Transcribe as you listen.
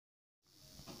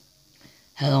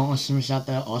Hello, awesomes out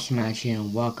there, Awesome Action,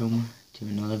 and welcome to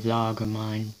another vlog of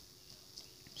mine.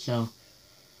 So,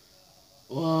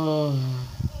 well,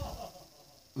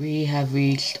 we have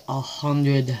reached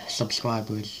 100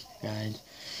 subscribers, guys.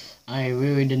 I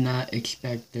really did not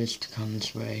expect this to come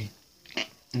this way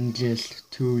in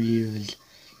just 2 years.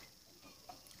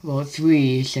 Well,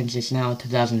 3 since it's now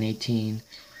 2018.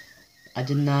 I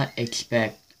did not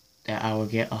expect that I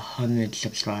would get 100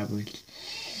 subscribers.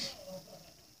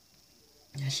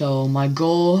 So my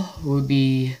goal would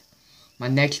be, my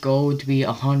next goal would be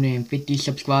 150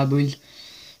 subscribers,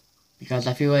 because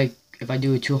I feel like if I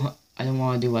do 200, I don't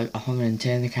want to do like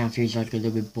 110, it kind of feels like a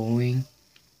little bit boring.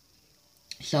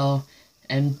 So,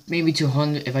 and maybe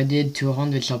 200, if I did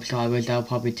 200 subscribers, that would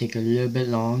probably take a little bit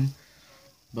long,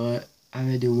 but I'm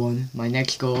gonna do one. My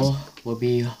next goal will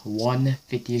be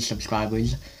 150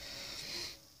 subscribers.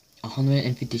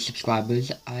 150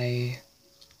 subscribers. I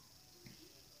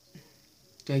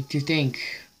like to think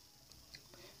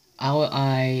I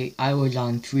was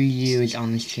on 3 years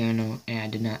on this channel, and I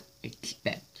did not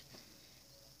expect.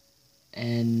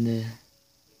 And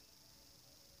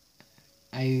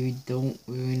I don't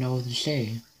really know what to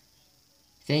say.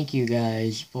 Thank you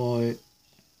guys for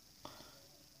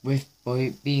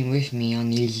being with me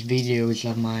on these videos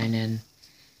of mine and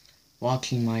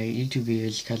watching my YouTube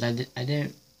videos, because I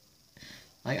didn't,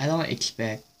 like, I don't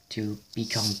expect to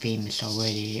become famous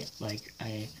already. Like,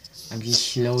 I'm just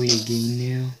slowly getting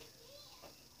there,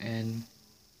 and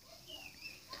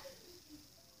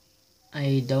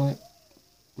I don't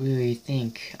really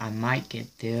think I might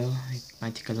get there. It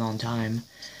might take a long time.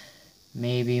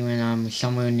 Maybe when I'm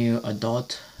somewhere near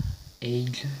adult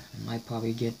age, I might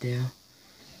probably get there.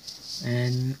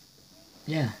 And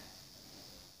yeah.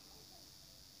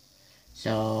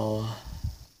 So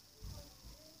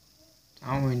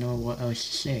I don't really know what else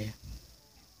to say.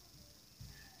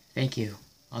 Thank you,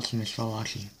 Ultimus, for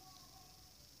watching.